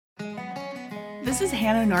This is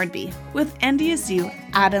Hannah Nordby with NDSU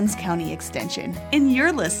Adams County Extension, and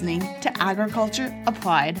you're listening to Agriculture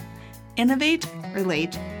Applied, Innovate,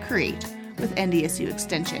 Relate, Create with NDSU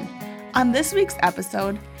Extension. On this week's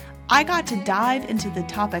episode, I got to dive into the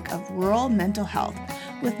topic of rural mental health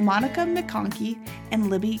with Monica McConkey and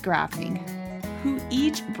Libby Grafning, who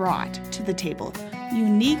each brought to the table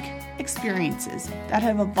unique experiences that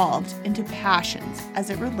have evolved into passions as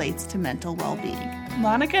it relates to mental well-being.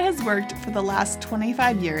 Monica has worked for the last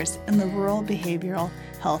 25 years in the rural behavioral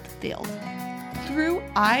health field. Through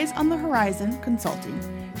Eyes on the Horizon Consulting,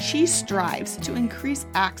 she strives to increase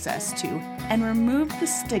access to and remove the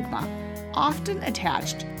stigma often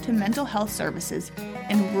attached to mental health services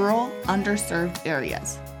in rural, underserved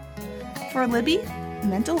areas. For Libby,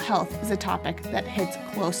 mental health is a topic that hits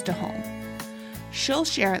close to home. She'll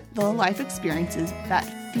share the life experiences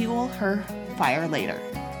that fuel her fire later.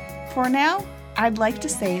 For now, I'd like to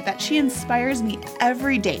say that she inspires me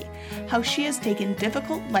every day how she has taken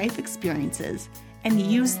difficult life experiences and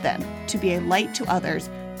used them to be a light to others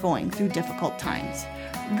going through difficult times.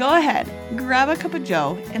 Go ahead, grab a cup of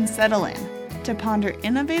joe and settle in to ponder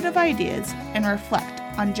innovative ideas and reflect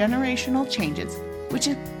on generational changes, which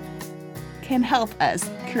can help us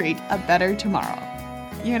create a better tomorrow.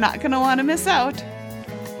 You're not going to want to miss out.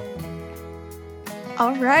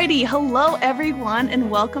 Alrighty, hello everyone,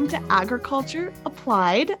 and welcome to Agriculture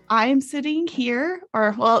Applied. I'm sitting here,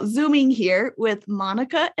 Zooming here with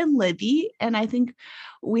Monica and Libby, and I think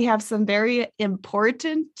we have some very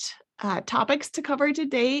important topics to cover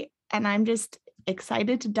today, and I'm just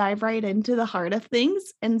excited to dive right into the heart of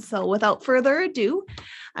things. And so without further ado,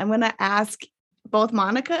 I'm going to ask both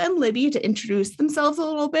Monica and Libby to introduce themselves a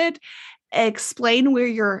little bit, explain where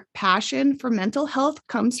your passion for mental health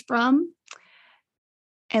comes from,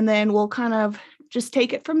 and then we'll kind of just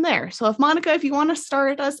take it from there. So Monica, if you want to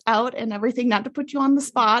start us out and everything, not to put you on the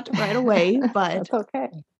spot right away, but that's okay.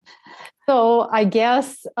 So I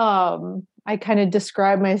guess I kind of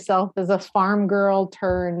describe myself as a farm girl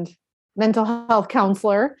turned mental health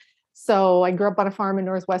counselor. So I grew up on a farm in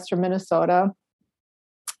northwestern Minnesota,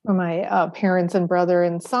 where my parents and brother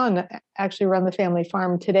and son actually run the family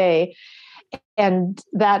farm today. And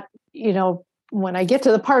that, when I get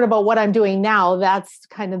to the part about what I'm doing now, that's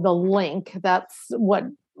kind of the link. That's what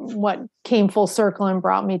came full circle and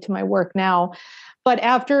brought me to my work now. But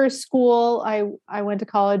after school, I went to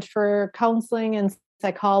college for counseling and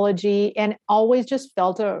psychology, and always just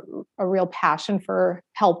felt a real passion for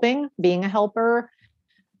helping, being a helper,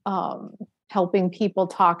 helping people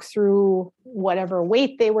talk through whatever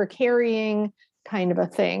weight they were carrying, kind of a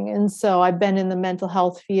thing. And so I've been in the mental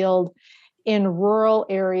health field in rural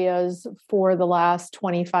areas for the last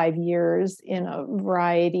 25 years in a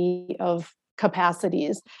variety of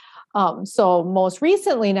capacities. So most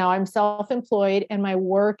recently now I'm self-employed, and my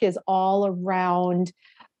work is all around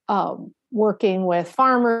working with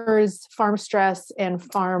farmers, farm stress, and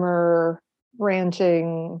farmer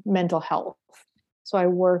ranching mental health. So I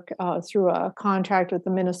work through a contract with the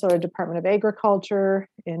Minnesota Department of Agriculture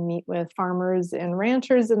and meet with farmers and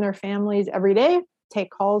ranchers and their families every day, take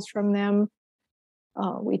calls from them.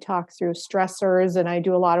 We talk through stressors, and I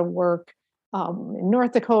do a lot of work in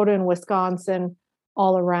North Dakota and Wisconsin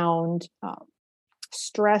all around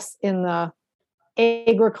stress in the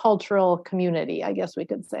agricultural community, I guess we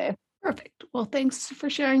could say. Perfect. Well, thanks for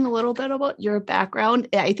sharing a little bit about your background.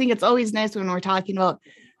 I think it's always nice when we're talking about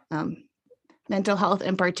mental health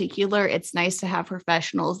in particular. It's nice to have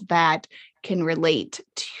professionals that can relate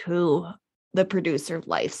to the producer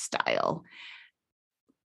lifestyle.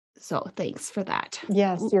 So thanks for that.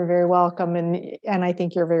 Yes, you're very welcome. And I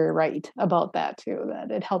think you're very right about that too,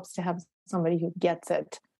 that it helps to have somebody who gets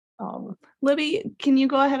it. Libby, can you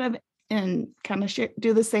go ahead and kind of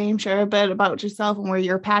do the same, share a bit about yourself and where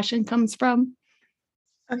your passion comes from?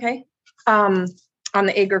 Okay. On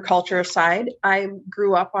the agriculture side, I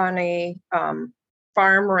grew up on a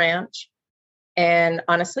farm ranch and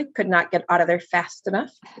honestly could not get out of there fast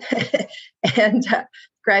enough. And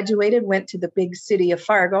graduated, went to the big city of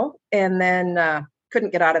Fargo, and then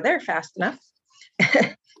couldn't get out of there fast enough.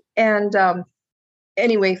 And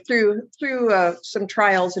anyway, through some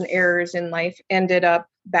trials and errors in life, ended up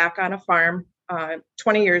back on a farm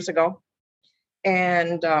 20 years ago.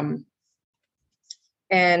 And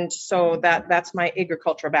so that's my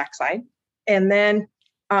agricultural backside. And then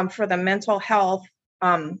for the mental health,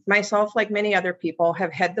 myself, like many other people,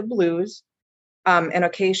 have had the blues, and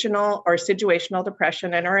occasional or situational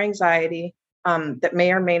depression and or anxiety that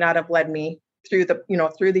may or may not have led me through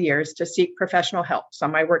the years to seek professional help.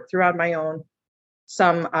 Some I worked through on my own.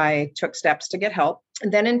 Some I took steps to get help.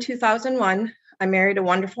 And then in 2001, I married a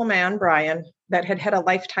wonderful man, Brian, that had a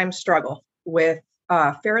lifetime struggle with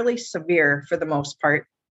fairly severe, for the most part,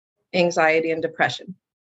 anxiety and depression.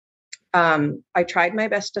 I tried my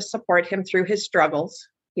best to support him through his struggles.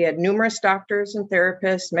 He had numerous doctors and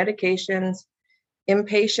therapists, medications,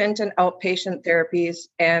 inpatient and outpatient therapies,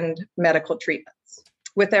 and medical treatments.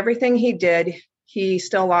 With everything he did, he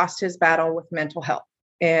still lost his battle with mental health,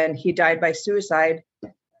 and he died by suicide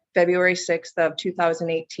February 6th of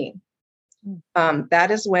 2018.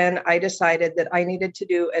 That is when I decided that I needed to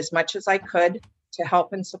do as much as I could to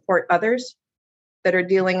help and support others that are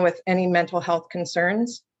dealing with any mental health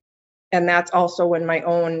concerns. And that's also when my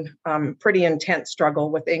own pretty intense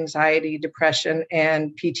struggle with anxiety, depression,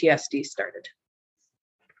 and PTSD started.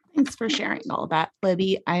 Thanks for sharing all that,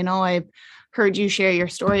 Libby. I know I've heard you share your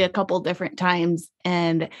story a couple different times,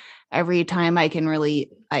 and every time I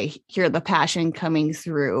hear the passion coming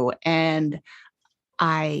through, and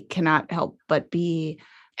I cannot help but be,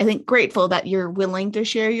 I think, grateful that you're willing to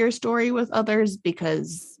share your story with others,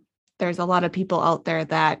 because there's a lot of people out there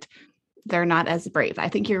that they're not as brave. I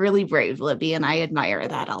think you're really brave, Libby, and I admire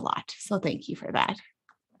that a lot. So thank you for that.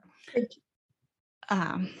 Thank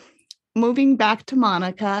you. Moving back to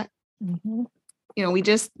Monica,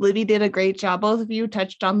 Libby did a great job. Both of you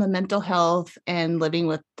touched on the mental health and living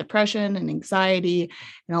with depression and anxiety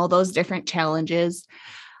and all those different challenges.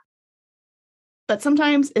 But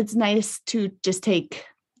sometimes it's nice to just take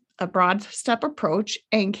a broad step approach.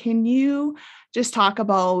 And can you just talk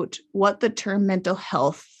about what the term mental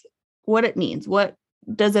health, what it means? What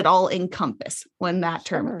does it all encompass when that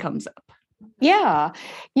term comes up? Yeah.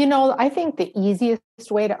 I think the easiest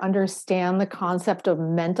way to understand the concept of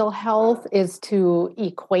mental health is to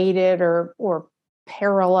equate it or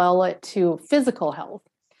parallel it to physical health.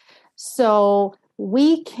 So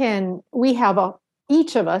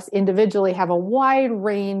each of us individually have a wide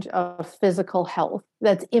range of physical health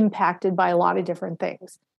that's impacted by a lot of different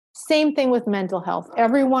things. Same thing with mental health.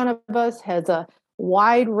 Every one of us has a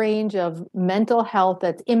wide range of mental health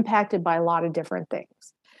that's impacted by a lot of different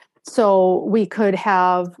things. So we could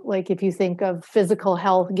have, like, if you think of physical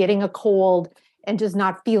health, getting a cold and just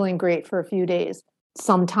not feeling great for a few days.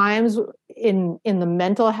 Sometimes in the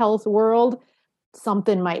mental health world,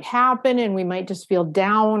 something might happen and we might just feel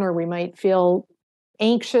down, or we might feel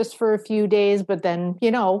anxious for a few days, but then,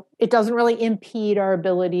 it doesn't really impede our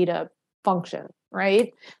ability to function,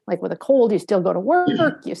 right? Like with a cold, you still go to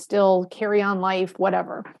work, you still carry on life,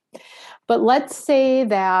 whatever. But let's say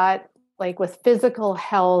that, like with physical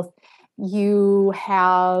health, you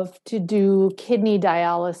have to do kidney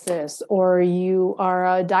dialysis, or you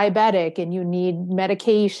are a diabetic and you need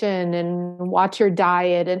medication and watch your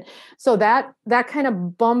diet. And so that kind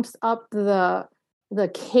of bumps up the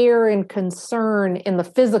care and concern in the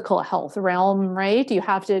physical health realm, right? You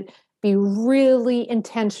have to be really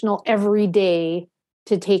intentional every day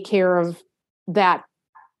to take care of that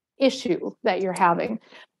issue that you're having.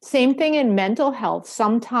 Same thing in mental health.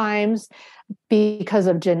 Sometimes because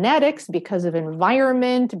of genetics, because of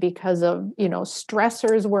environment, because of,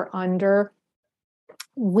 stressors we're under,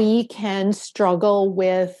 we can struggle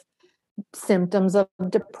with symptoms of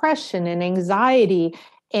depression and anxiety.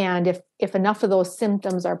 And if enough of those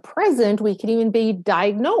symptoms are present, we can even be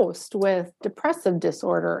diagnosed with depressive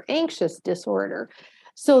disorder, anxious disorder.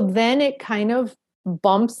 So then it kind of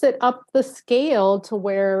bumps it up the scale to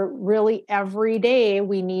where really every day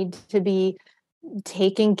we need to be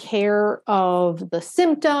taking care of the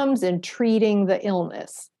symptoms and treating the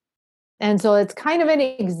illness. And so it's kind of an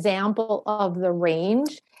example of the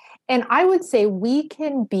range. And I would say we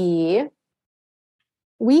can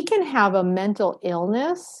have a mental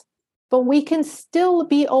illness, but we can still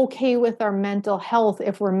be okay with our mental health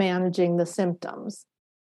if we're managing the symptoms.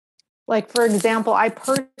 Like, for example, I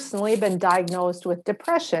personally been diagnosed with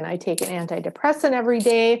depression. I take an antidepressant every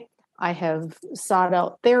day. I have sought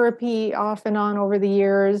out therapy off and on over the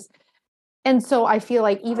years. And so I feel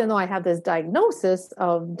like even though I have this diagnosis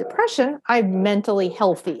of depression, I'm mentally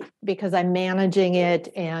healthy because I'm managing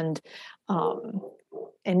it and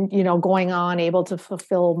going on, able to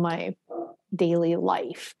fulfill my daily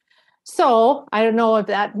life. So I don't know if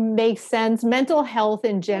that makes sense. Mental health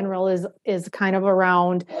in general is kind of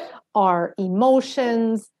around our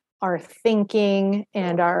emotions, our thinking,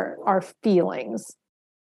 and our feelings,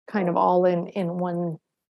 kind of all in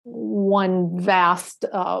one vast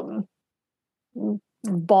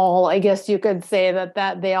ball, I guess you could say,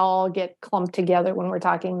 that they all get clumped together when we're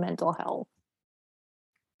talking mental health.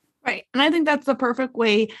 Right. And I think that's the perfect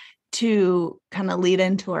way to kind of lead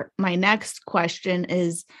into my next question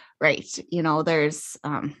is, right, there's,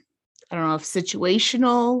 I don't know if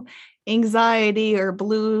situational anxiety or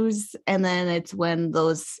blues, and then it's when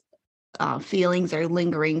those feelings are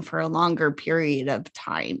lingering for a longer period of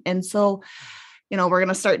time. And so, we're going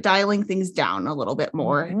to start dialing things down a little bit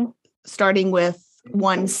more, starting with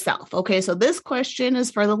oneself. Okay, so this question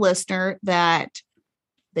is for the listener that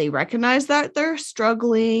they recognize that they're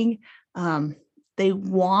struggling. They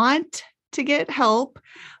want to get help,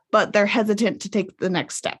 but they're hesitant to take the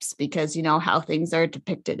next steps because, how things are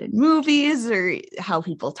depicted in movies or how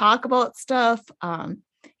people talk about stuff. I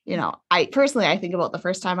think about the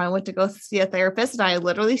first time I went to go see a therapist, and I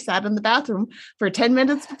literally sat in the bathroom for 10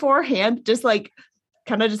 minutes beforehand, just like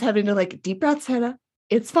kind of just having to deep breaths, Hannah.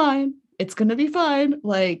 It's fine. It's going to be fine.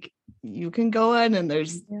 You can go in and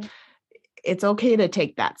it's okay to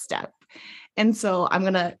take that step. And so I'm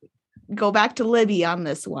going to go back to Libby on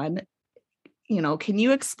this one. Can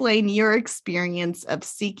you explain your experience of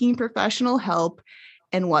seeking professional help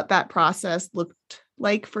and what that process looked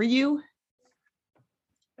like for you?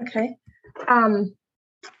 Okay.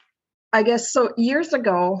 I guess so. Years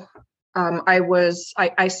ago,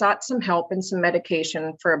 I sought some help and some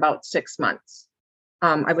medication for about 6 months.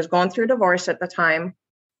 I was going through divorce at the time,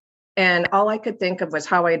 and all I could think of was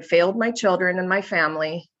how I had failed my children and my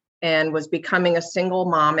family and was becoming a single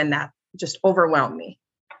mom, and that just overwhelmed me.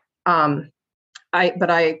 But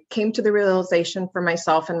I came to the realization for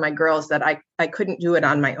myself and my girls that I couldn't do it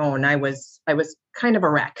on my own. I was kind of a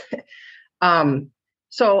wreck.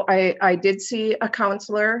 So I did see a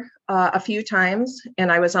counselor a few times,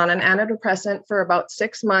 and I was on an antidepressant for about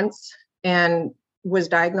 6 months and was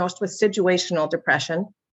diagnosed with situational depression.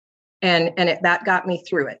 And that got me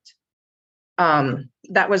through it.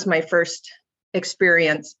 That was my first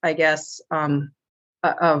experience, I guess, of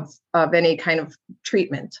any kind of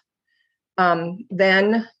treatment.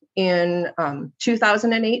 Then in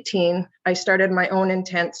 2018, I started my own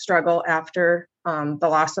intense struggle after the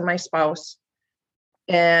loss of my spouse.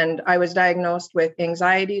 And I was diagnosed with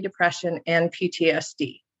anxiety, depression, and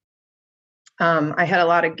PTSD. I had a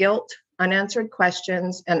lot of guilt, unanswered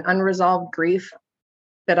questions, and unresolved grief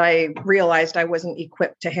that I realized I wasn't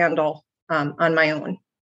equipped to handle on my own.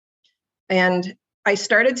 And I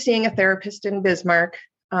started seeing a therapist in Bismarck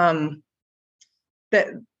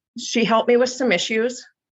that she helped me with some issues,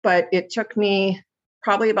 but it took me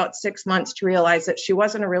probably about 6 months to realize that she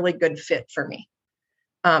wasn't a really good fit for me.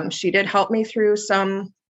 She did help me through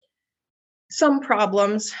some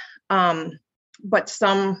problems, but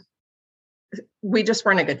we just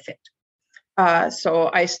weren't a good fit.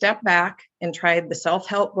 So I stepped back and tried the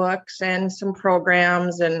self-help books and some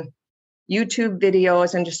programs and YouTube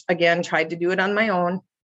videos, and just again tried to do it on my own,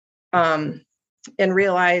 and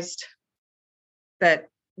realized that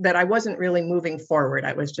I wasn't really moving forward.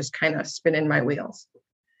 I was just kind of spinning my wheels.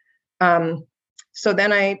 So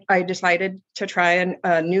then I decided to try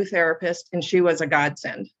a new therapist, and she was a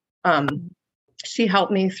godsend. She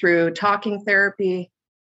helped me through talking therapy.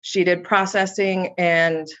 She did processing,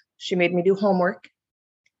 and she made me do homework.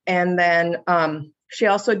 And then she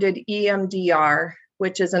also did EMDR,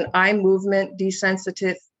 which is an eye movement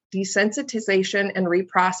desensitization and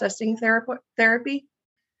reprocessing therapy,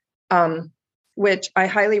 which I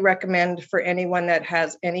highly recommend for anyone that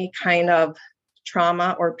has any kind of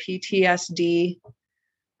trauma or PTSD.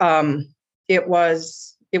 It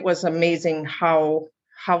was amazing how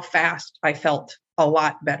fast I felt a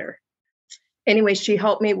lot better. Anyway, she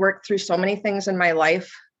helped me work through so many things in my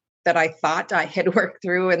life that I thought I had worked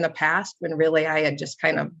through in the past, when really I had just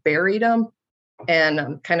kind of buried them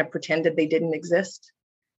and kind of pretended they didn't exist.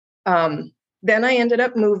 Then I ended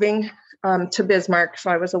up moving to Bismarck,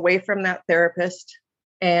 so I was away from that therapist.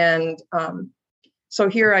 And so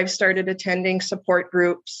here I've started attending support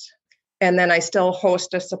groups, and then I still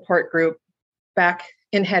host a support group back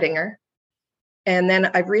in Hettinger. And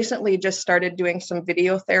then I've recently just started doing some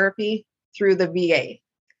video therapy through the VA.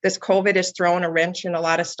 This COVID has thrown a wrench in a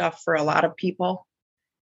lot of stuff for a lot of people.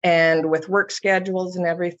 And with work schedules and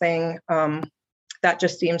everything, that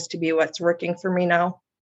just seems to be what's working for me now.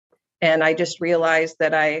 And I just realized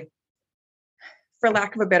that for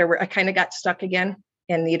lack of a better word, I kind of got stuck again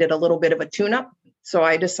and needed a little bit of a tune-up. So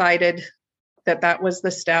I decided that was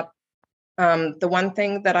the step. The one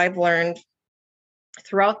thing that I've learned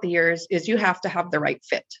throughout the years is you have to have the right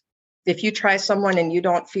fit. If you try someone and you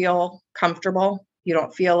don't feel comfortable, you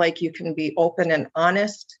don't feel like you can be open and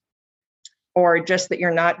honest, or just that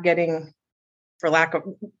you're not getting, for lack of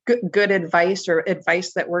good advice or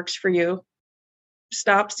advice that works for you,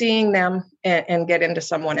 stop seeing them and get into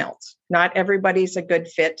someone else. Not everybody's a good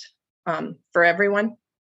fit for everyone.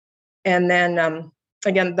 And then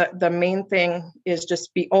again, the main thing is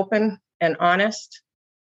just be open and honest,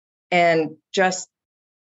 and just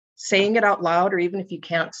saying it out loud, or even if you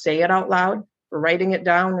can't say it out loud, writing it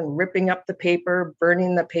down and ripping up the paper,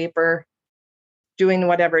 burning the paper, doing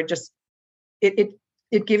whatever, just it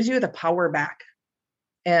gives you the power back.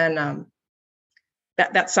 And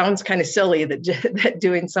that sounds kind of silly that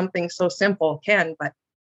doing something so simple can,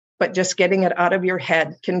 but just getting it out of your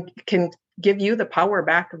head can give you the power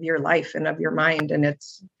back of your life and of your mind. And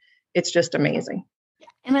it's just amazing.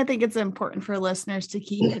 And I think it's important for listeners to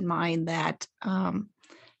keep in mind that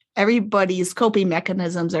everybody's coping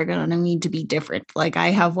mechanisms are going to need to be different. Like I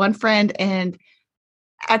have one friend, and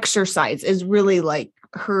exercise is really like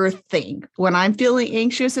her thing. When I'm feeling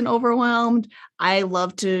anxious and overwhelmed, I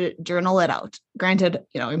love to journal it out. Granted,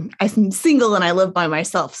 I'm single and I live by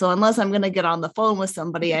myself. So unless I'm going to get on the phone with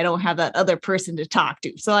somebody, I don't have that other person to talk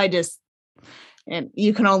to. So and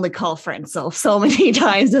you can only call friends so many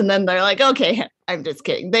times. And then they're like, okay, I'm just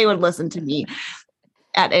kidding. They would listen to me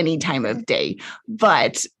at any time of day.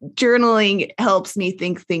 But journaling helps me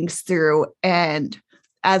think things through. And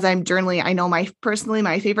as I'm journaling, I know my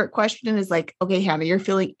favorite question is like, okay, Hannah, you're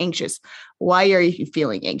feeling anxious. Why are you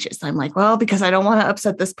feeling anxious? I'm like, well, because I don't want to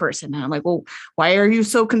upset this person. And I'm like, well, why are you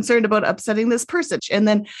so concerned about upsetting this person? And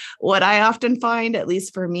then what I often find, at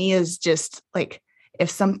least for me, is just like, if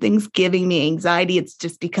something's giving me anxiety, it's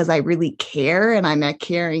just because I really care and I'm a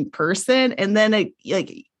caring person. And then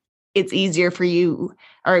it's easier for you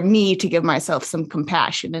or me to give myself some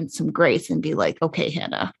compassion and some grace and be like, okay,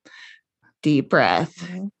 Hannah, deep breath.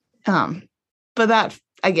 Mm-hmm. But that,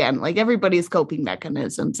 again, like everybody's coping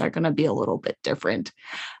mechanisms are going to be a little bit different.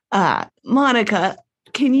 Monica,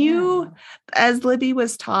 can you, as Libby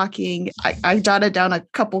was talking, I jotted down a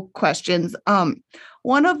couple questions.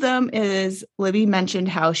 One of them is Libby mentioned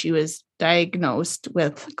how she was diagnosed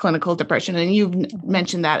with clinical depression, and you've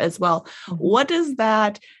mentioned that as well. Mm-hmm. What does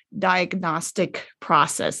that diagnostic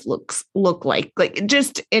process look like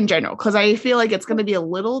just in general? Because I feel like it's going to be a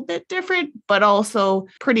little bit different, but also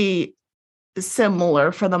pretty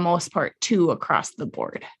similar for the most part too across the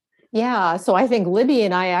board. Yeah. So I think Libby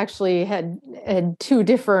and I actually had two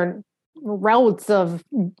different routes of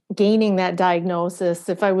gaining that diagnosis.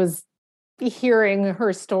 If I was hearing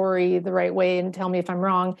her story the right way, and tell me if I'm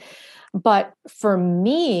wrong. But for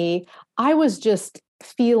me, I was just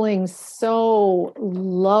feeling so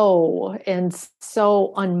low and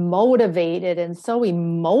so unmotivated and so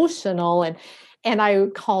emotional. And I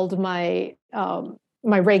called my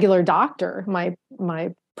regular doctor,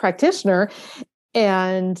 my practitioner,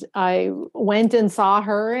 and I went and saw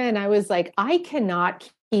her, and I was like, I cannot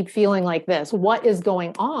keep feeling like this. What is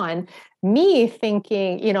going on? Me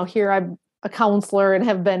thinking, here I'm a counselor and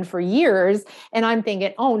have been for years. And I'm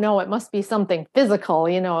thinking, oh no, it must be something physical.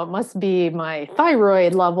 It must be my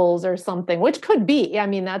thyroid levels or something, which could be,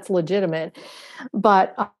 that's legitimate.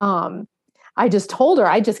 But I just told her,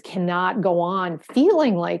 I just cannot go on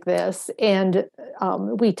feeling like this. And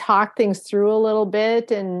we talked things through a little bit,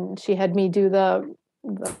 and she had me do the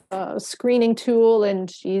screening tool,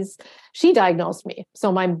 and she diagnosed me.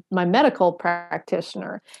 So my medical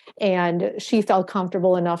practitioner, and she felt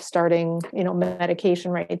comfortable enough starting,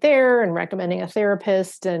 medication right there and recommending a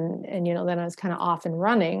therapist. And then I was kind of off and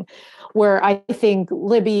running, where I think,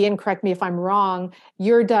 Libby, and correct me if I'm wrong,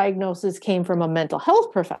 your diagnosis came from a mental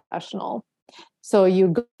health professional. So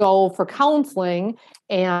you go for counseling,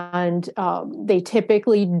 and they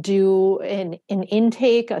typically do an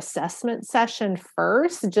intake assessment session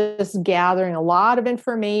first, just gathering a lot of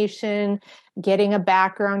information, getting a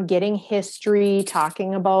background, getting history,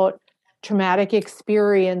 talking about traumatic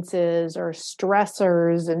experiences or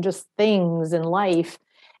stressors and just things in life.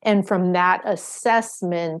 And from that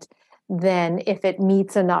assessment, then if it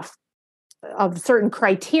meets enough of certain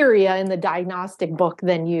criteria in the diagnostic book,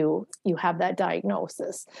 then you have that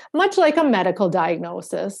diagnosis, much like a medical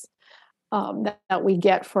diagnosis that we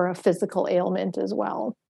get for a physical ailment as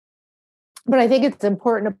well. But I think it's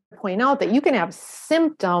important to point out that you can have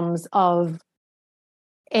symptoms of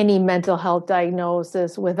any mental health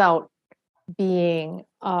diagnosis without being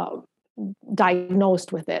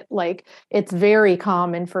diagnosed with it. Like, it's very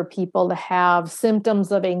common for people to have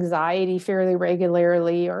symptoms of anxiety fairly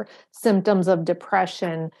regularly, or symptoms of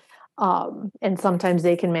depression. And sometimes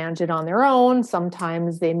they can manage it on their own.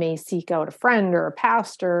 Sometimes they may seek out a friend or a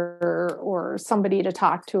pastor or somebody to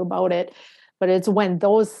talk to about it. But it's when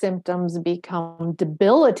those symptoms become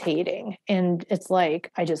debilitating, and it's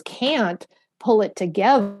like, I just can't pull it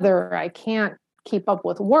together. I can't keep up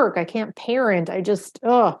with work. I can't parent.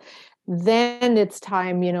 Then it's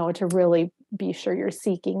time, to really be sure you're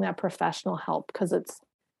seeking that professional help, because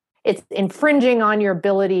it's infringing on your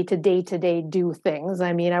ability to day-to-day do things.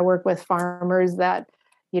 I work with farmers that,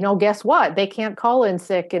 guess what? They can't call in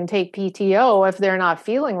sick and take PTO if they're not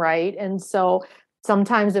feeling right. And so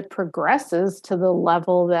sometimes it progresses to the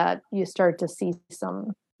level that you start to see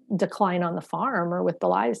some decline on the farm or with the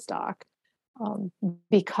livestock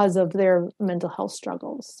because of their mental health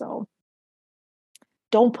struggles. So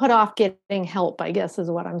don't put off getting help, I guess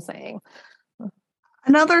is what I'm saying.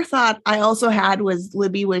 Another thought I also had was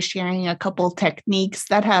Libby was sharing a couple techniques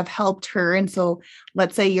that have helped her. And so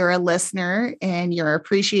let's say you're a listener and you're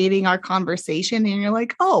appreciating our conversation and you're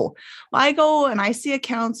like, oh, well, I go and I see a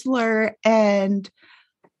counselor and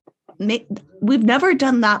we've never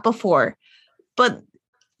done that before. But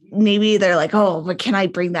maybe they're like, oh, but can I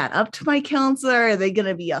bring that up to my counselor? Are they going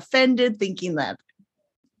to be offended thinking that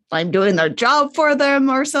I'm doing their job for them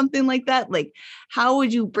or something like that? Like, how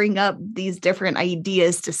would you bring up these different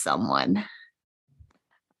ideas to someone?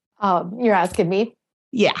 You're asking me?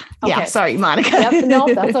 Yeah. Okay. Yeah. Sorry, Monica. Yep,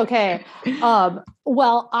 no, that's okay.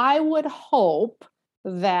 Well, I would hope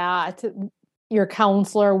that your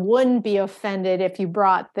counselor wouldn't be offended if you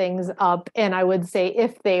brought things up. And I would say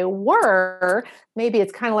if they were, maybe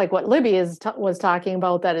it's kind of like what Libby was talking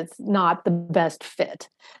about, that it's not the best fit.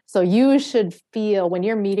 So you should feel, when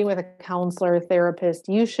you're meeting with a counselor or therapist,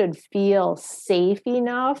 you should feel safe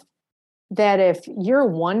enough that if you're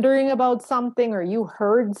wondering about something or you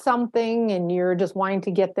heard something and you're just wanting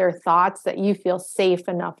to get their thoughts, that you feel safe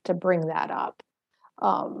enough to bring that up.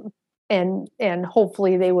 And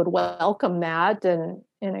hopefully they would welcome that, and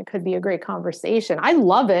it could be a great conversation. I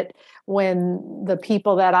love it when the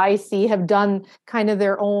people that I see have done kind of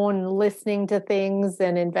their own listening to things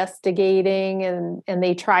and investigating, and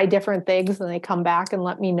they try different things and they come back and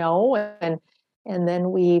let me know, and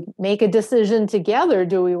then we make a decision together.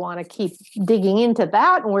 Do we want to keep digging into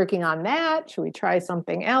that and working on that? Should we try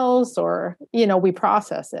something else? Or, we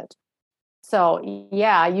process it. So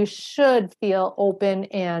yeah, you should feel open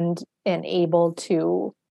and able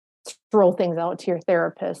to throw things out to your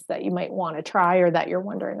therapist that you might want to try or that you're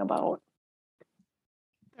wondering about.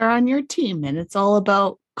 They're on your team, and it's all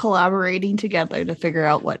about collaborating together to figure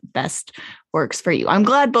out what best works for you. I'm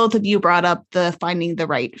glad both of you brought up the finding the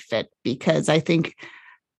right fit, because I think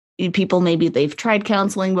people, maybe they've tried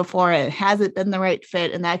counseling before, it hasn't been the right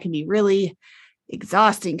fit, and that can be really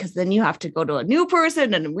exhausting because then you have to go to a new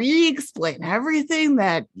person and re-explain everything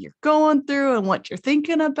that you're going through and what you're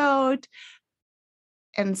thinking about.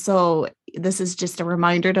 And so this is just a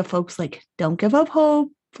reminder to folks, like, don't give up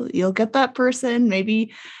hope. You'll get that person.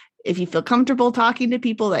 Maybe if you feel comfortable talking to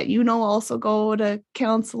people that also go to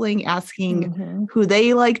counseling, asking who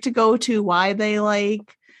they like to go to, why they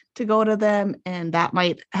like to go to them, and that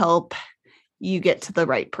might help you get to the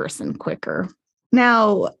right person quicker.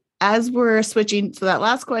 Now, as we're switching, so that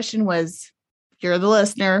last question was, you're the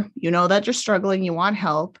listener, that you're struggling, you want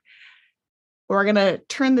help. We're going to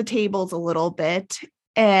turn the tables a little bit.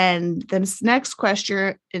 And this next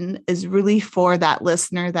question is really for that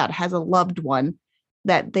listener that has a loved one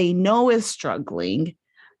that they know is struggling,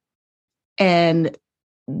 and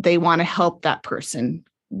they want to help that person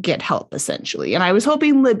get help, essentially. And I was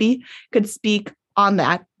hoping Libby could speak on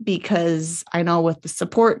that, because I know with the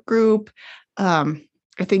support group,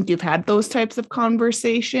 I think you've had those types of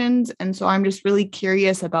conversations. And so I'm just really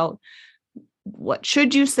curious about, what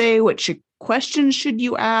should you say? What questions should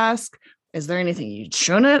you ask? Is there anything you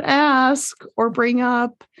shouldn't ask or bring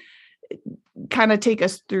up? Kind of take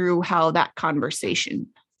us through how that conversation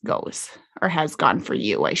goes, or has gone for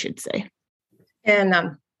you, I should say. And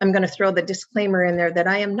I'm going to throw the disclaimer in there that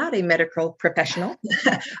I am not a medical professional,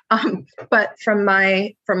 but from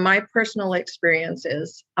my personal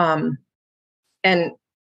experiences, and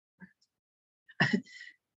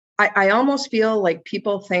I almost feel like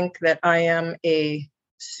people think that I am a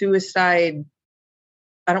suicide,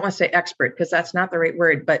 I don't want to say expert because that's not the right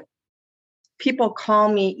word, but people call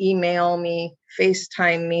me, email me,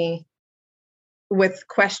 FaceTime me with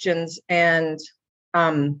questions. And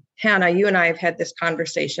Hannah, you and I have had this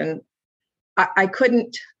conversation. I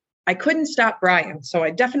couldn't stop Brian, so I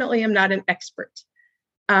definitely am not an expert.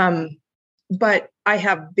 But I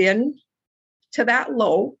have been to that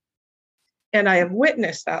low, and I have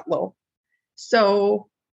witnessed that low. So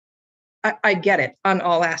I get it on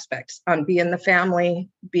all aspects, on being the family,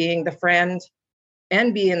 being the friend,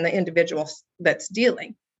 and being the individual that's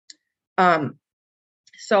dealing.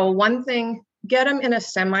 So one thing, get them in a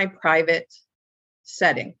semi-private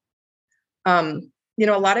setting. A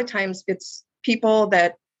lot of times it's people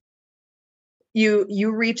that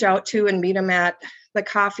you reach out to and meet them at the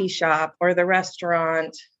coffee shop or the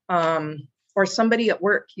restaurant, or somebody at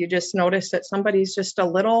work. You just notice that somebody's just a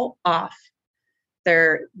little off.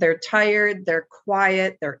 They're tired, they're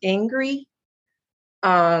quiet, they're angry.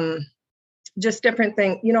 Just different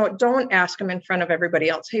things. Don't ask them in front of everybody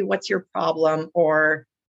else. Hey, what's your problem? Or,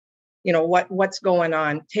 what's going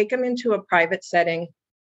on? Take them into a private setting,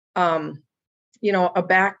 a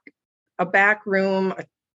back room,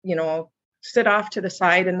 sit off to the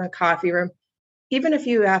side in the coffee room. Even if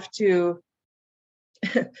you have to,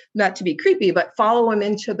 not to be creepy, but follow them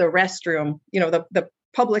into the restroom, the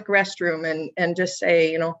public restroom, and just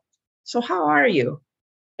say, so how are you?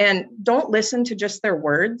 And don't listen to just their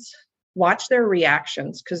words. Watch their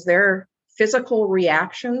reactions, because their physical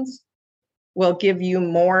reactions will give you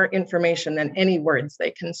more information than any words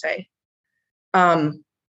they can say. And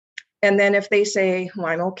then if they say, well,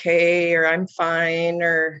 I'm okay, or I'm fine,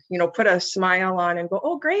 or, put a smile on and go,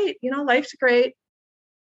 oh, great, life's great.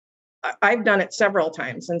 I've done it several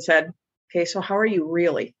times and said, okay, so how are you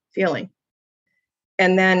really feeling?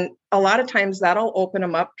 And then a lot of times that'll open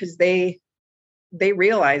them up, because they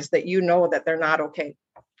realize that that they're not okay.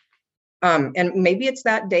 And maybe it's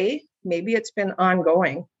that day, maybe it's been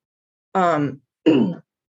ongoing.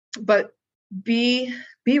 But be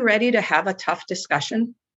ready to have a tough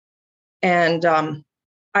discussion. And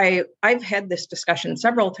I've had this discussion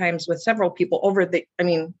several times with several people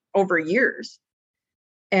over years.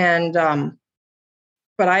 And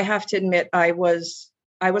but I have to admit, I was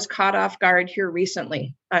caught off guard here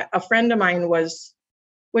recently. A friend of mine was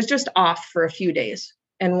just off for a few days,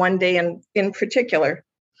 and one day in particular,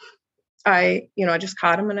 I just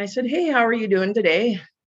caught him and I said, hey, how are you doing today?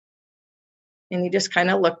 And he just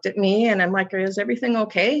kind of looked at me, and I'm like, is everything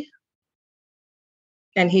okay?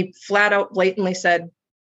 And he flat out blatantly said,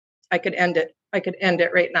 I could end it. I could end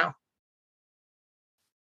it right now.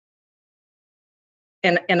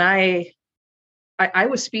 And I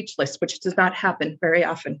was speechless, which does not happen very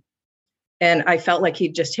often. And I felt like he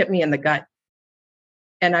just hit me in the gut.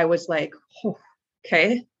 And I was like, oh,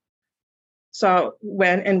 okay. So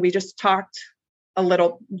we just talked a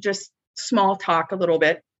little, just small talk a little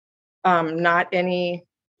bit, not any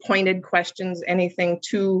pointed questions, anything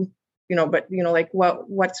too, but, like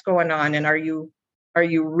what's going on? And are you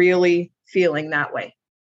really feeling that way?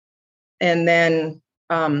 And then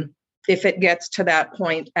if it gets to that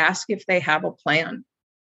point, ask if they have a plan.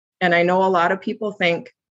 And I know a lot of people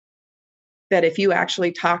think that if you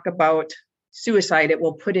actually talk about suicide, it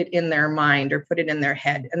will put it in their mind or put it in their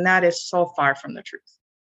head. And that is so far from the truth.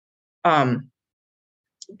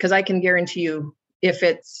 Because I can guarantee you, if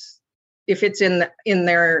it's in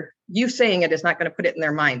their, you saying it is not going to put it in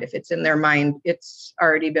their mind. If it's in their mind, it's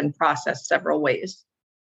already been processed several ways.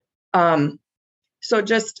 So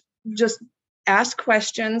just ask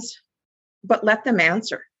questions, but let them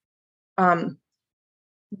answer.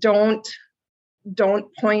 Don't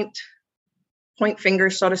point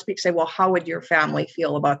fingers, so to speak. Say, well, how would your family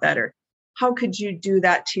feel about that? Or how could you do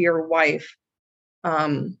that to your wife?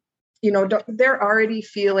 They're already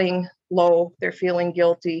feeling low. They're feeling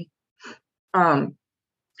guilty. So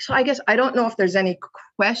I guess I don't know if there's any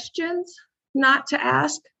questions not to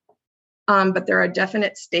ask, but there are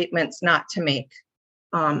definite statements not to make.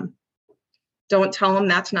 Don't tell them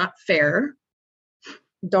that's not fair.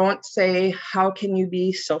 Don't say, how can you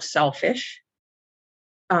be so selfish?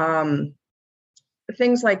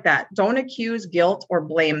 Things like that. Don't accuse, guilt, or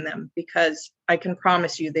blame them, because I can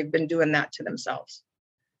promise you they've been doing that to themselves.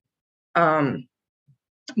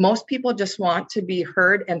 Most people just want to be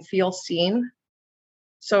heard and feel seen.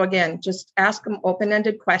 So again, just ask them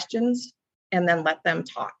open-ended questions and then let them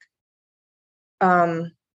talk.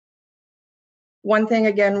 One thing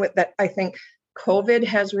again that I think COVID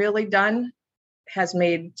has really done has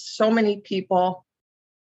made so many people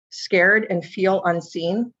scared and feel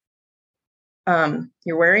unseen.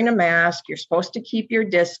 You're wearing a mask. You're supposed to keep your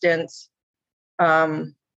distance.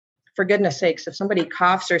 For goodness sakes, if somebody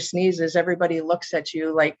coughs or sneezes, everybody looks at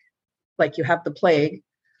you like you have the plague.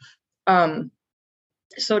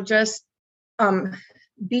 So just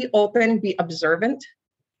be open, be observant.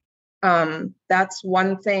 That's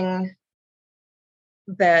one thing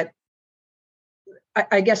that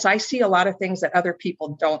I guess I see a lot of things that other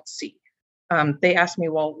people don't see. They ask me,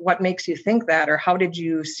 well, what makes you think that? Or how did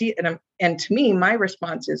you see it? And to me, my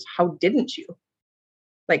response is, how didn't you?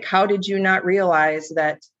 Like, how did you not realize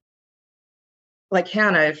that? Like,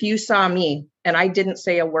 Hannah, if you saw me and I didn't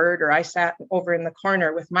say a word, or I sat over in the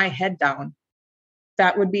corner with my head down,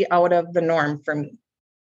 that would be out of the norm for me.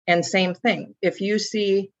 And same thing, if you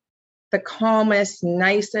see the calmest,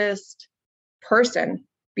 nicest person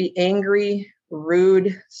be angry,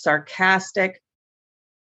 rude, sarcastic,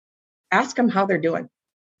 ask them how they're doing,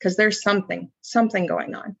 because there's something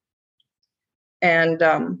going on. And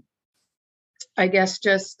I guess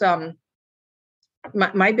just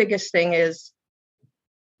my biggest thing is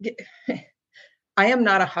I am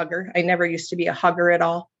not a hugger. I never used to be a hugger at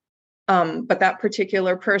all. But that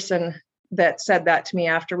particular person that said that to me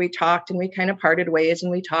after we talked, and we kind of parted ways,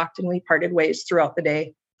 and we talked and we parted ways throughout the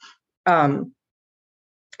day.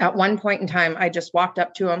 At one point in time, I just walked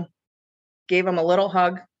up to him, gave him a little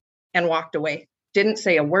hug, and walked away. Didn't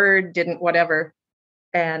say a word, didn't whatever.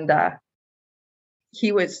 And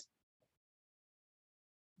he was,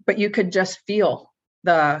 but you could just feel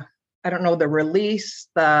the, I don't know, the release,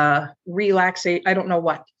 the relaxation, I don't know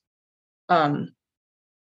what. And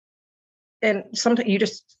sometimes you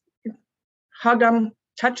just hug them,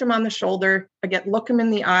 touch them on the shoulder, again, look them in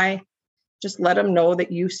the eye, just let them know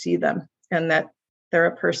that you see them and that they're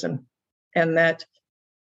a person and that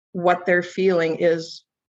what they're feeling is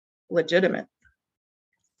legitimate.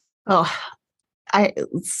 Oh,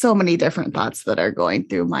 so many different thoughts that are going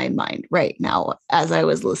through my mind right now as I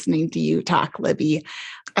was listening to you talk, Libby.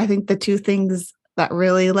 I think the two things that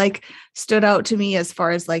really like stood out to me as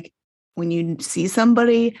far as like when you see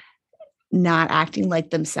somebody not acting like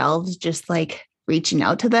themselves, just like reaching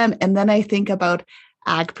out to them. And then I think about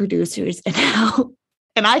ag producers and how,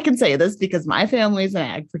 and I can say this because my family is an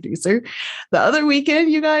ag producer. The other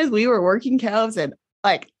weekend, you guys, we were working cows and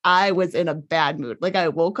like I was in a bad mood. Like I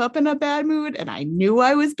woke up in a bad mood and I knew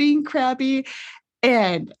I was being crabby,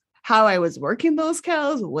 and how I was working those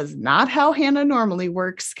cows was not how Hannah normally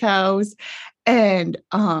works cows. And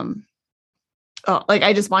like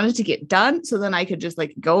I just wanted to get done so then I could just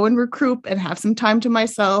like go and recruit and have some time to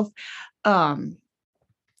myself. And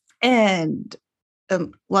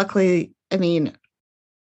luckily, I mean,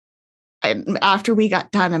 after we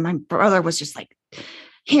got done, and my brother was just like,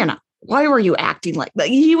 Hannah, why were you acting like that?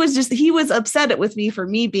 He was upset with me for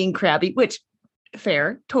me being crabby, which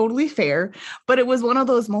fair, totally fair. But it was one of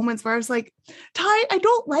those moments where I was like, Ty, I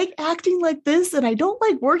don't like acting like this. And I don't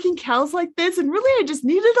like working cows like this. And really, I just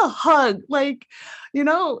needed a hug. Like, you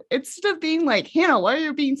know, instead of being like, Hannah, why are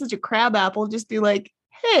you being such a crab apple? Just be like,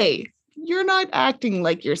 hey, you're not acting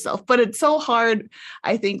like yourself. But it's so hard,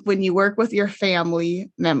 I think, when you work with your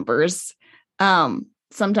family members.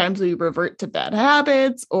 Sometimes we revert to bad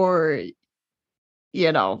habits, or,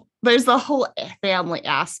 you know, there's the whole family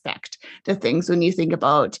aspect to things when you think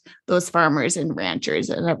about those farmers and ranchers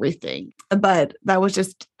and everything. But that was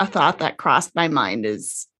just a thought that crossed my mind.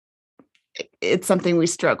 Is it's something we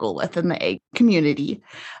struggle with in the ag community.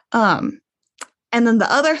 And then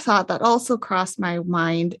the other thought that also crossed my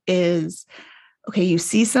mind is, okay, you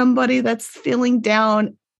see somebody that's feeling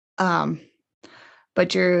down,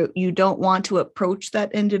 but you don't want to approach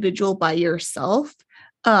that individual by yourself.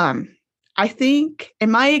 I think in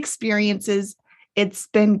my experiences, it's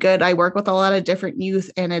been good. I work with a lot of different youth,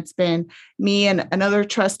 and it's been me and another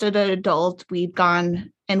trusted adult. We've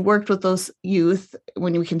gone and worked with those youth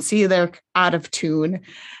when we can see they're out of tune.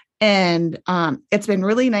 And it's been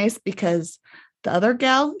really nice because the other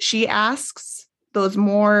gal, she asks those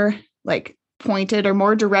more like pointed or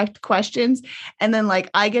more direct questions. And then like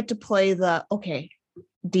I get to play the, okay,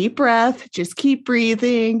 deep breath, just keep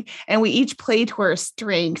breathing. And we each play to our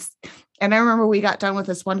strengths. And I remember we got done with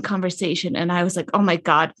this one conversation and I was like, oh my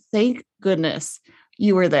God, thank goodness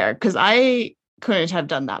you were there, because I couldn't have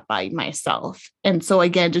done that by myself. And so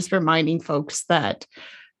again, just reminding folks that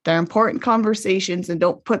they're important conversations, and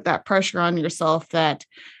don't put that pressure on yourself that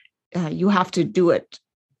you have to do it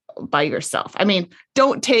by yourself. I mean,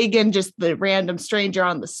 don't take in just the random stranger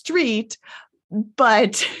on the street,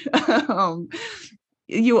 but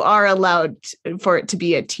you are allowed for it to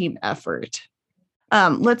be a team effort.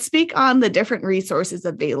 Let's speak on the different resources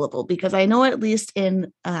available, because I know at least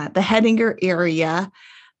in the Hettinger area,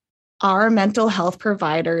 our mental health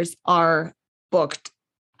providers are booked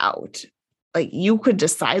out. Like you could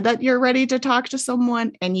decide that you're ready to talk to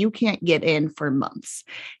someone and you can't get in for months.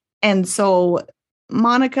 And so,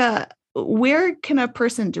 Monica, where can a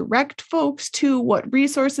person direct folks to? What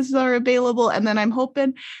resources are available? And then I'm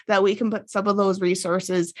hoping that we can put some of those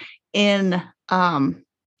resources in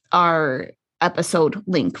our episode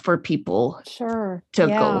link for people to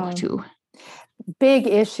go to. Big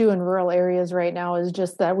issue in rural areas right now is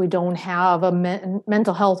just that we don't have a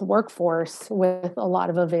mental health workforce with a lot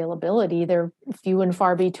of availability. They're few and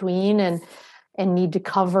far between, and need to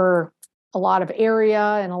cover a lot of area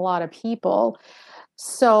and a lot of people.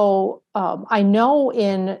 So I know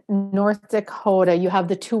in North Dakota, you have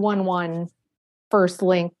the 211 First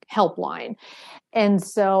Link helpline. And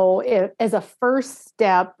so as a first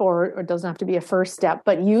step, or it doesn't have to be a first step,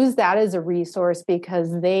 but use that as a resource,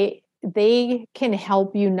 because they can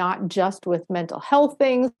help you not just with mental health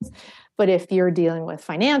things, But if you're dealing with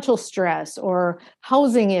financial stress or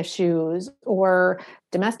housing issues or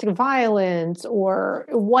domestic violence or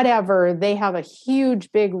whatever, they have a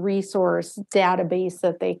huge, big resource database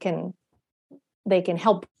that they can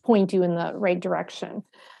help point you in the right direction.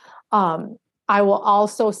 I will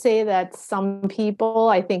also say that some people,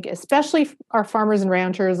 I think, especially our farmers and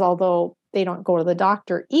ranchers, although they don't go to the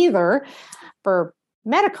doctor either for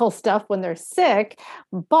medical stuff when they're sick,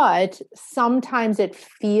 but sometimes it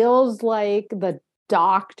feels like the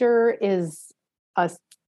doctor is a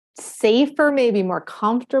safer, maybe more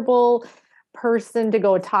comfortable person to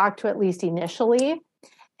go talk to, at least initially.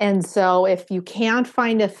 And so if you can't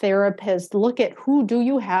find a therapist, look at who do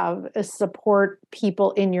you have as support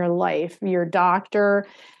people in your life, your doctor,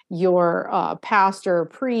 your pastor,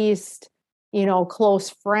 priest, close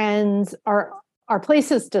friends are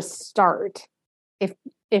places to start.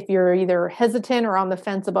 If you're either hesitant or on the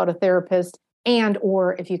fence about a therapist, and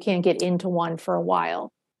or if you can't get into one for a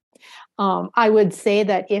while. I would say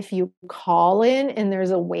that if you call in and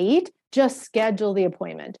there's a wait, just schedule the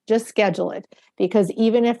appointment. Just schedule it. Because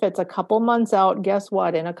even if it's a couple months out, guess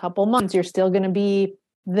what? In a couple months, you're still going to be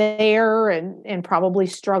there and probably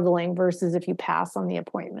struggling versus if you pass on the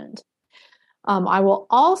appointment. I will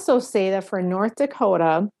also say that for North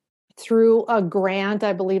Dakota, through a grant,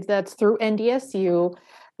 I believe that's through NDSU,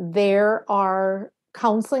 there are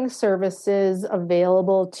counseling services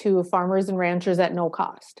available to farmers and ranchers at no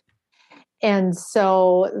cost. And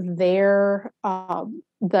so the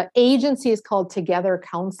agency is called Together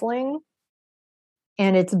Counseling.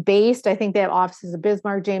 And it's based, I think they have offices in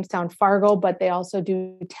Bismarck, Jamestown, Fargo, but they also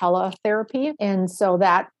do teletherapy. And so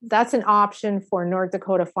that's an option for North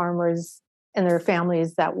Dakota farmers and their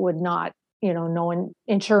families that would not, know an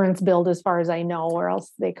insurance billed as far as I know, or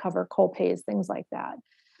else they cover co-pays, things like that.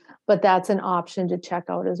 But that's an option to check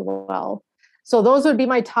out as well. So those would be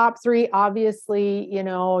my top three. Obviously,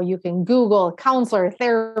 you can Google counselor,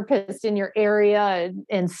 therapist in your area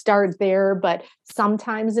and start there. But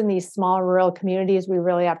sometimes in these small rural communities, we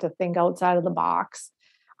really have to think outside of the box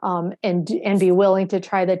and be willing to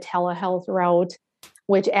try the telehealth route,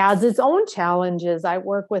 which adds its own challenges. I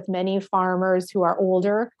work with many farmers who are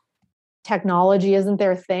older. Technology isn't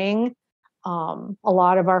their thing. A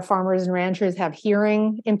lot of our farmers and ranchers have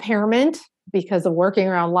hearing impairment because of working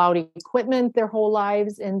around loud equipment their whole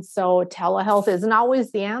lives. And so telehealth isn't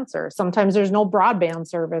always the answer. Sometimes there's no broadband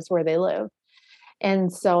service where they live.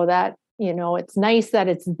 And so that, it's nice that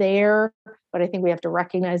it's there, but I think we have to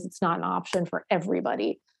recognize it's not an option for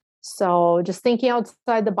everybody. So just thinking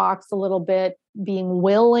outside the box a little bit, being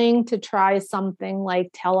willing to try something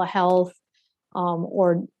like telehealth,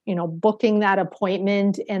 or, booking that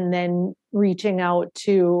appointment and then reaching out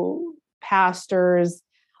to pastors,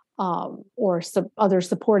 or other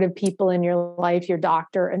supportive people in your life, your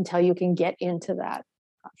doctor, until you can get into that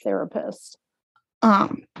therapist.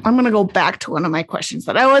 I'm going to go back to one of my questions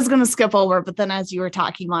that I was going to skip over, but then as you were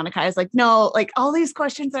talking, Monica, I was like, no, all these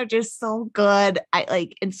questions are just so good.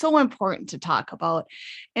 And so important to talk about.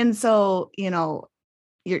 And so,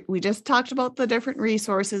 we just talked about the different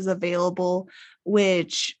resources available,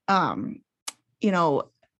 which,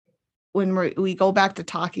 when we go back to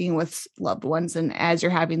talking with loved ones and as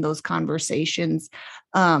you're having those conversations,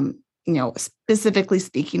 specifically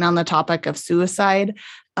speaking on the topic of suicide,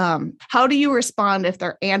 how do you respond if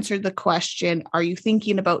they're answered the question, are you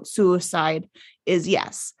thinking about suicide, is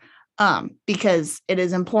yes. Because it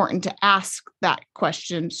is important to ask that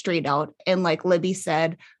question straight out. And like Libby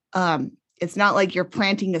said, it's not like you're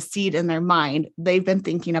planting a seed in their mind. They've been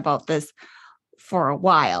thinking about this for a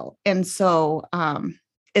while. And so,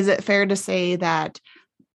 is it fair to say that,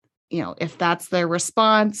 if that's their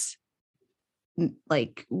response,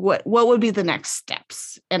 what would be the next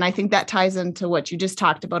steps? And I think that ties into what you just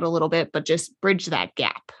talked about a little bit, but just bridge that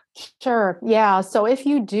gap. Sure. Yeah. So if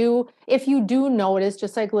you do notice,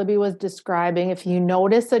 just like Libby was describing, if you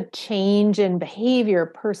notice a change in behavior,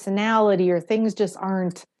 personality, or things just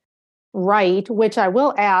aren't right, which I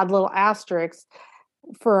will add little asterisks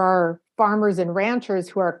for our farmers and ranchers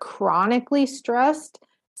who are chronically stressed,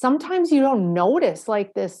 sometimes you don't notice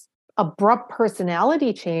this abrupt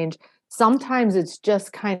personality change. Sometimes it's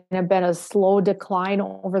just kind of been a slow decline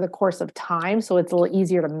over the course of time. So it's a little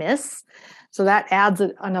easier to miss. So that adds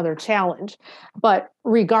another challenge. But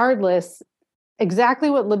regardless, exactly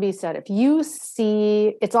what Libby said, if you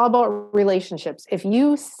see, it's all about relationships. If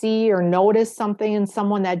you see or notice something in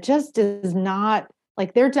someone that just is not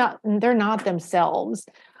they're not themselves,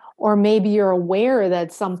 or maybe you're aware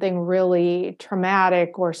that something really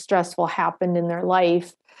traumatic or stressful happened in their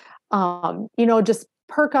life, just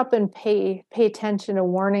perk up and pay attention to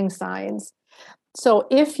warning signs. So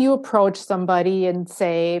if you approach somebody and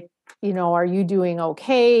say, are you doing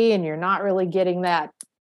okay? And you're not really getting that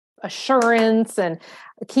assurance, and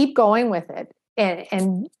keep going with it.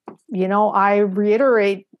 And I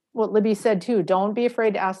reiterate what Libby said too. Don't be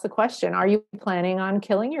afraid to ask the question, are you planning on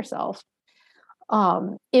killing yourself?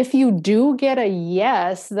 If you do get a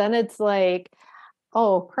yes, then it's like,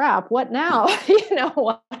 oh crap, what now?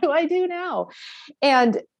 What do I do now?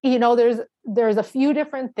 And, there's a few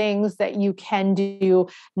different things that you can do.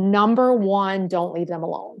 Number one, don't leave them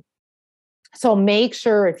alone. So make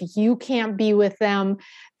sure if you can't be with them,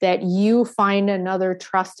 that you find another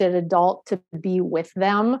trusted adult to be with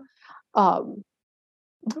them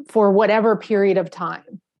for whatever period of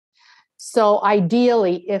time. So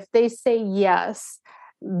ideally, if they say yes,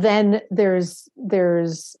 then there's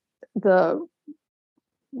the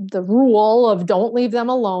rule of don't leave them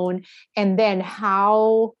alone. And then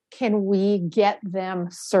how can we get them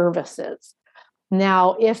services?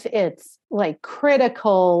 Now, if it's like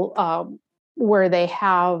critical, where they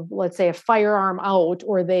have, let's say, a firearm out,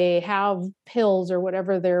 or they have pills or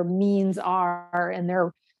whatever their means are, and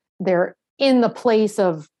they're in the place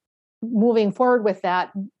of moving forward with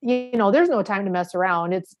that, there's no time to mess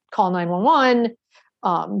around. It's call 911,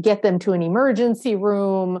 get them to an emergency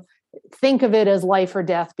room. Think of it as life or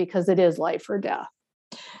death, because it is life or death.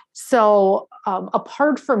 So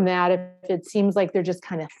apart from that, if it seems like they're just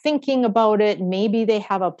kind of thinking about it, maybe they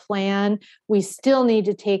have a plan, we still need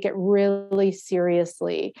to take it really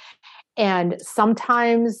seriously. And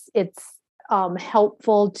sometimes it's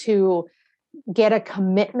helpful to get a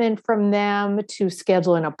commitment from them to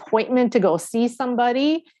schedule an appointment to go see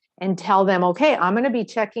somebody and tell them, okay, I'm going to be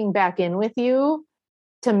checking back in with you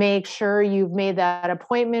to make sure you've made that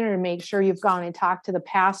appointment, or make sure you've gone and talked to the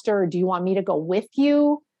pastor, or do you want me to go with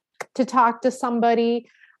you to talk to somebody?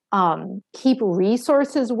 Keep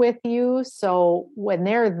resources with you. So when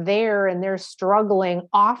they're there and they're struggling,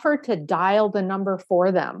 offer to dial the number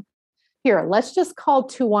for them. Here, let's just call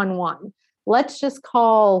 211. Let's just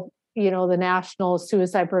call, the National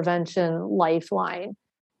Suicide Prevention Lifeline.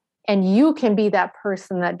 And you can be that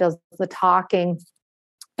person that does the talking,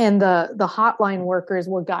 and the hotline workers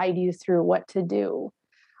will guide you through what to do.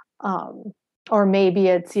 Or maybe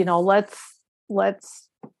it's, let's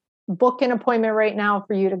book an appointment right now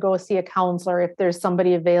for you to go see a counselor if there's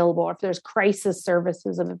somebody available, or if there's crisis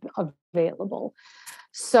services available.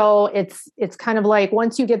 So it's kind of like,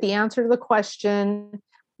 once you get the answer to the question,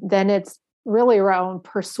 then it's really around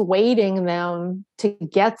persuading them to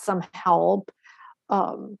get some help,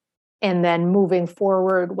 and then moving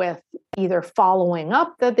forward with either following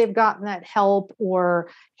up that they've gotten that help, or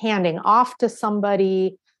handing off to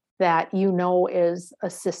somebody that is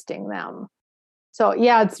assisting them. So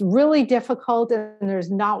yeah, it's really difficult, and there's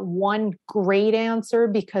not one great answer,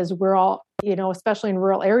 because we're all, especially in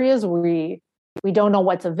rural areas, we don't know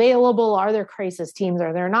what's available. Are there crisis teams?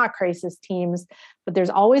 Are there not crisis teams? But there's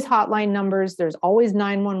always hotline numbers. There's always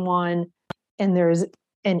 911, and there's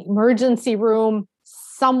an emergency room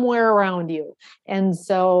somewhere around you. And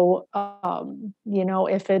so,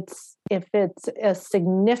 if it's a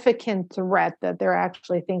significant threat that they're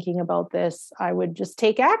actually thinking about this, I would just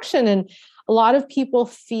take action. And a lot of people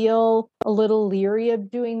feel a little leery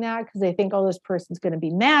of doing that, because they think, oh, this person's going to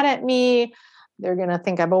be mad at me. They're going to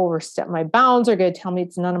think I've overstepped my bounds. They're going to tell me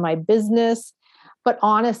it's none of my business. But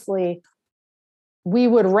honestly, we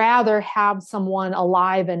would rather have someone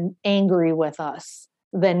alive and angry with us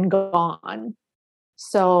than gone.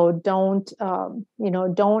 So don't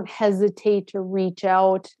hesitate to reach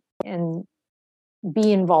out and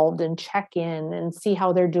be involved and check in and see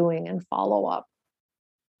how they're doing and follow up.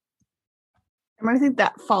 And I think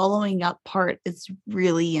that following up part is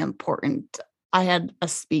really important. I had a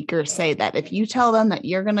speaker say that if you tell them that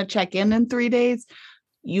you're going to check in 3 days,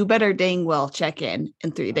 you better dang well check in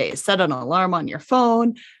 3 days. Set an alarm on your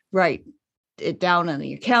phone, write it down on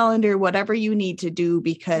your calendar, whatever you need to do,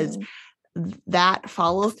 because that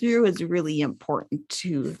follow through is really important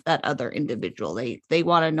to that other individual. They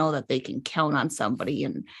want to know that they can count on somebody,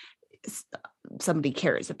 and somebody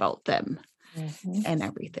cares about them and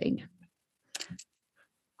everything.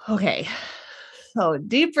 Okay. So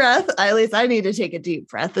deep breath. At least I need to take a deep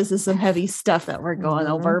breath. This is some heavy stuff that we're going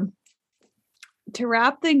over. To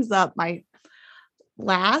wrap things up, my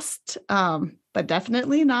last, but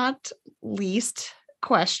definitely not least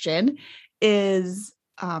question is,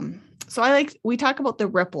 we talk about the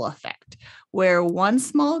ripple effect, where one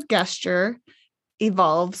small gesture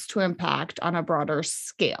evolves to impact on a broader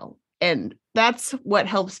scale. And that's what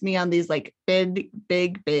helps me on these like big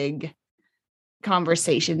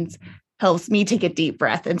conversations. helps me take a deep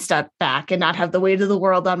breath and step back and not have the weight of the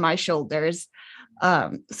world on my shoulders.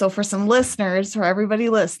 So for some listeners, for everybody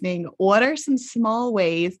listening, what are some small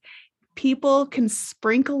ways people can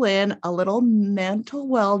sprinkle in a little mental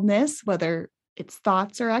wellness, whether it's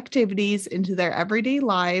thoughts or activities, into their everyday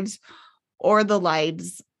lives or the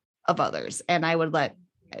lives of others? And I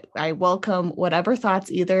welcome whatever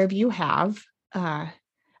thoughts either of you have.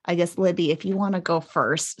 I guess, Libby, if you want to go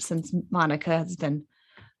first, since Monica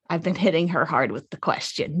I've been hitting her hard with the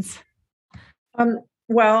questions.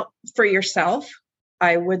 Well, for yourself,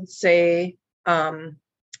 I would say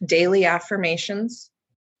daily affirmations.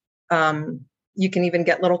 You can even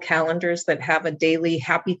get little calendars that have a daily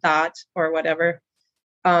happy thought or whatever.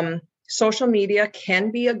 Social media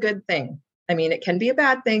can be a good thing. I mean, it can be a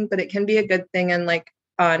bad thing, but it can be a good thing. And like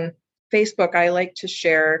on Facebook, I like to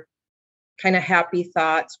share kind of happy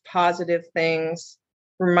thoughts, positive things,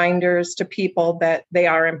 reminders to people that they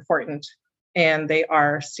are important and they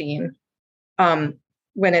are seen.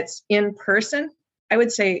 When it's in person, I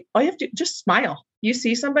would say, all you have to just smile. You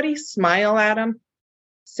see somebody, smile at them,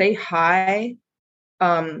 say hi,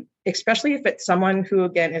 especially if it's someone who,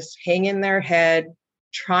 again, is hanging their head,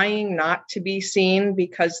 trying not to be seen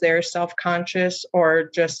because they're self-conscious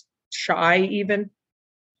or just shy even.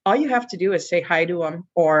 All you have to do is say hi to them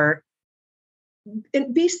or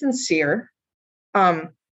be sincere.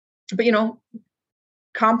 But,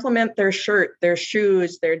 compliment their shirt, their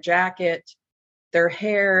shoes, their jacket, their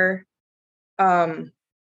hair.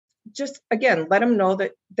 Just, again, let them know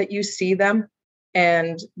that you see them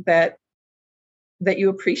and that you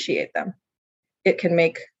appreciate them. It can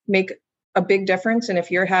make a big difference. And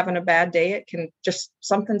if you're having a bad day, it can just,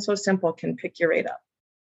 something so simple can pick you right up.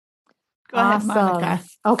 Go ahead, Monica.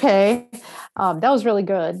 Okay. That was really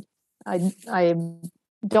good. I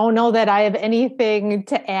don't know that I have anything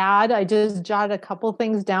to add. I just jotted a couple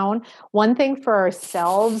things down. One thing for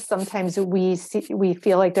ourselves, sometimes we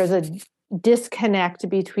feel like there's a disconnect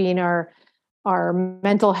between our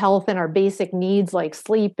mental health and our basic needs like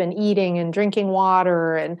sleep and eating and drinking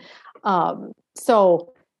water. And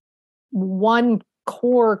so one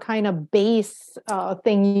core kind of base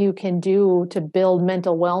thing you can do to build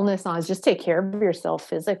mental wellness on is just take care of yourself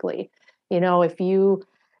physically. If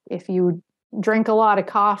you drink a lot of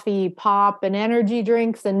coffee, pop, and energy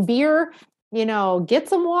drinks and beer, get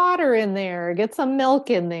some water in there, get some milk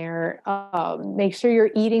in there. Make sure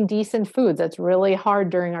you're eating decent foods. That's really hard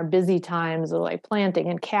during our busy times of like planting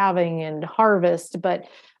and calving and harvest. But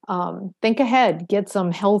think ahead, get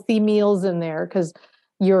some healthy meals in there, because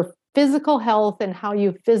your physical health and how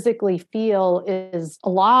you physically feel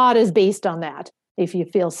is based on that. If you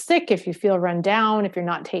feel sick, if you feel run down, if you're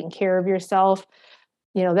not taking care of yourself,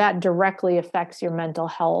 that directly affects your mental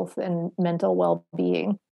health and mental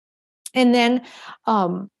well-being. And then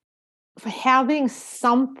having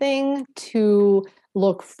something to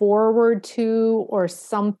look forward to or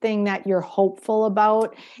something that you're hopeful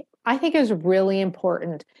about, I think is really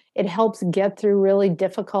important. It helps get through really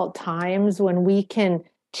difficult times when we can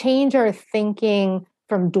change our thinking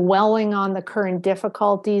from dwelling on the current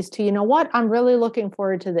difficulties to, I'm really looking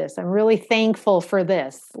forward to this. I'm really thankful for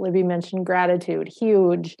this. Libby mentioned gratitude,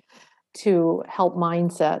 huge to help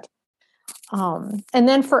mindset. And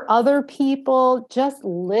then for other people, just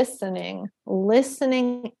listening,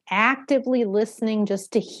 actively listening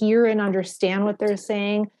just to hear and understand what they're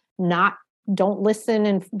saying. Don't listen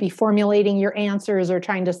and be formulating your answers or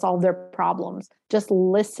trying to solve their problems. Just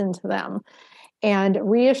listen to them. And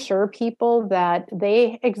reassure people that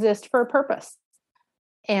they exist for a purpose.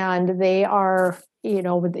 And they are,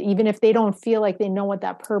 even if they don't feel like they know what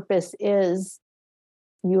that purpose is,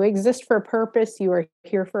 you exist for a purpose, you are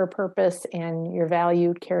here for a purpose, and you're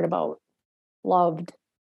valued, cared about, loved.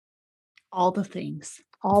 All the things.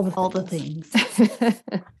 All the things.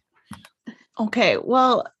 Okay,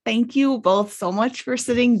 well, thank you both so much for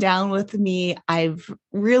sitting down with me. I've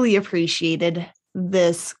really appreciated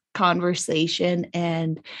this conversation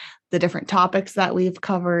and the different topics that we've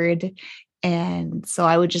covered. And so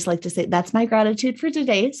I would just like to say that's my gratitude for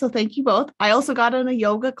today. So thank you both. I also got in a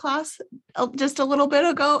yoga class just a little bit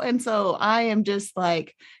ago. And so I am just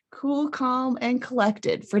like cool, calm, and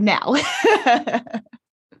collected for now.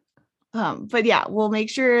 But yeah, we'll make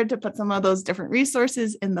sure to put some of those different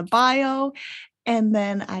resources in the bio. And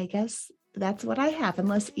then I guess that's what I have,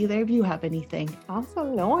 unless either of you have anything.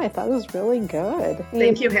 Awesome. No, I thought it was really good.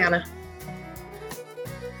 Thank you, Hannah.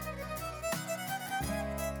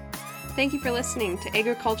 Thank you for listening to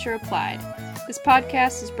Agriculture Applied. This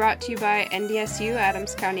podcast is brought to you by NDSU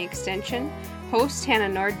Adams County Extension, host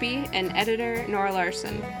Hannah Nordby, and editor Nora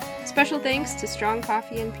Larson. Special thanks to Strong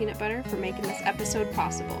Coffee and Peanut Butter for making this episode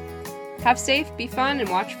possible. Have safe, be fun, and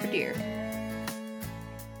watch for deer.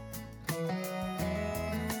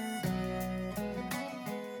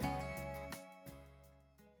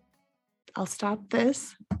 I'll stop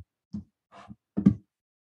this.